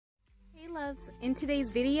loves! In today's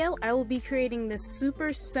video, I will be creating this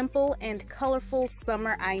super simple and colorful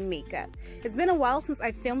summer eye makeup. It's been a while since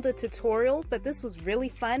I filmed a tutorial, but this was really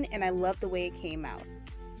fun and I love the way it came out.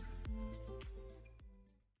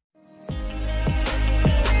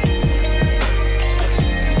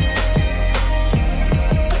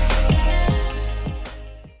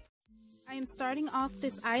 I am starting off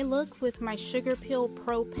this eye look with my Sugarpill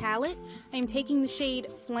Pro palette. I am taking the shade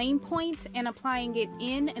Flame Point and applying it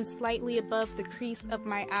in and slightly above the crease of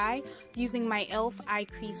my eye using my E.L.F. eye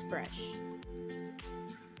crease brush.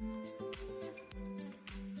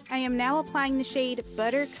 I am now applying the shade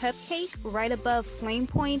Butter Cupcake right above Flame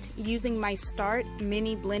Point using my Start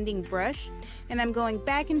mini blending brush, and I'm going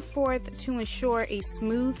back and forth to ensure a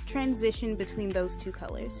smooth transition between those two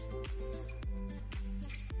colors.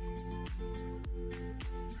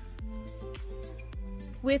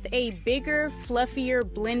 With a bigger, fluffier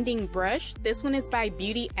blending brush, this one is by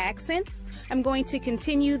Beauty Accents, I'm going to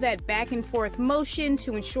continue that back and forth motion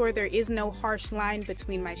to ensure there is no harsh line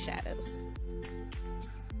between my shadows.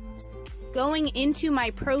 Going into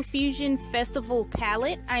my Profusion Festival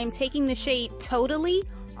Palette, I am taking the shade Totally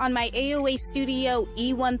on my AOA Studio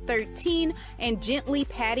E116 and gently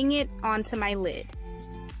patting it onto my lid.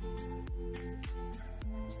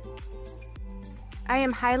 I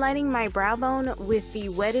am highlighting my brow bone with the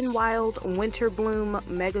Wet n Wild Winter Bloom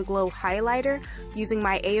MegaGlo highlighter using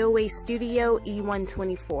my AOA Studio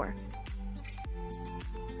E124.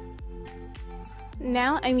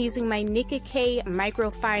 Now I'm using my Nicka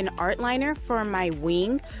Microfine Artliner for my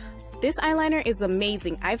wing. This eyeliner is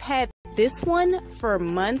amazing. I've had this one for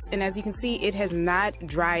months and as you can see it has not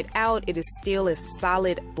dried out. It is still a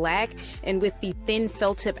solid black, and with the thin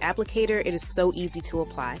felt tip applicator it is so easy to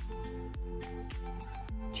apply.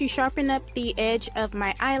 To sharpen up the edge of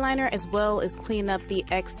my eyeliner as well as clean up the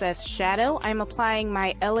excess shadow, I'm applying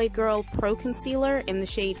my LA Girl Pro Concealer in the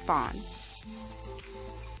shade Fawn.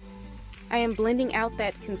 I am blending out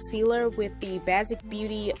that concealer with the Bazic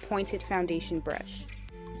Beauty Pointed Foundation brush.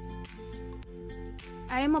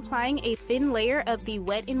 I am applying a thin layer of the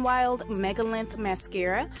Wet n Wild Mega Length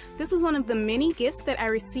Mascara. This was one of the many gifts that I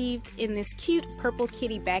received in this cute purple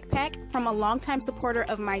kitty backpack from a longtime supporter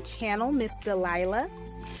of my channel, Miss Delilah.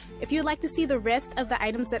 If you'd like to see the rest of the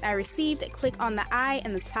items that I received, click on the eye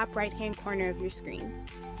in the top right hand corner of your screen.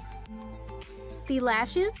 The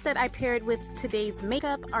lashes that I paired with today's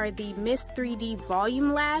makeup are the Miss 3D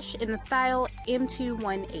Volume Lash in the style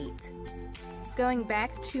M218. Going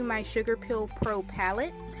back to my Sugarpill Pro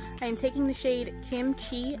palette, I am taking the shade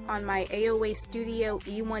Kimchi on my AOA Studio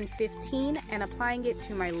E115 and applying it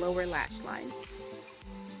to my lower lash line.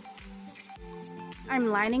 I'm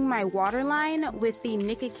lining my waterline with the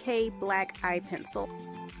Nicka Black Eye Pencil.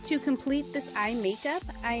 To complete this eye makeup,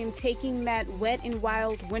 I am taking that Wet n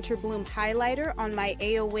Wild Winter Bloom highlighter on my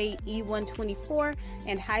AOA E124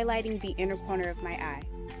 and highlighting the inner corner of my eye.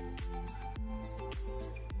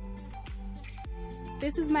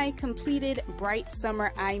 This is my completed bright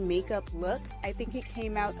summer eye makeup look. I think it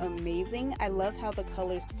came out amazing. I love how the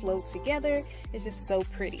colors flow together. It's just so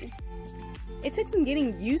pretty. It took some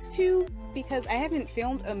getting used to because I haven't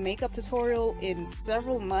filmed a makeup tutorial in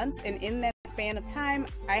several months, and in that span of time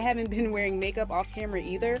I haven't been wearing makeup off camera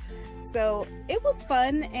either. So it was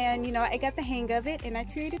fun and you know, I got the hang of it and I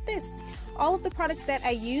created this. All of the products that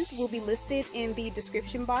I used will be listed in the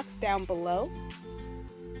description box down below.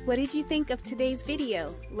 What did you think of today's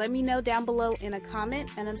video? Let me know down below in a comment,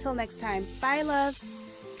 and until next time, bye loves!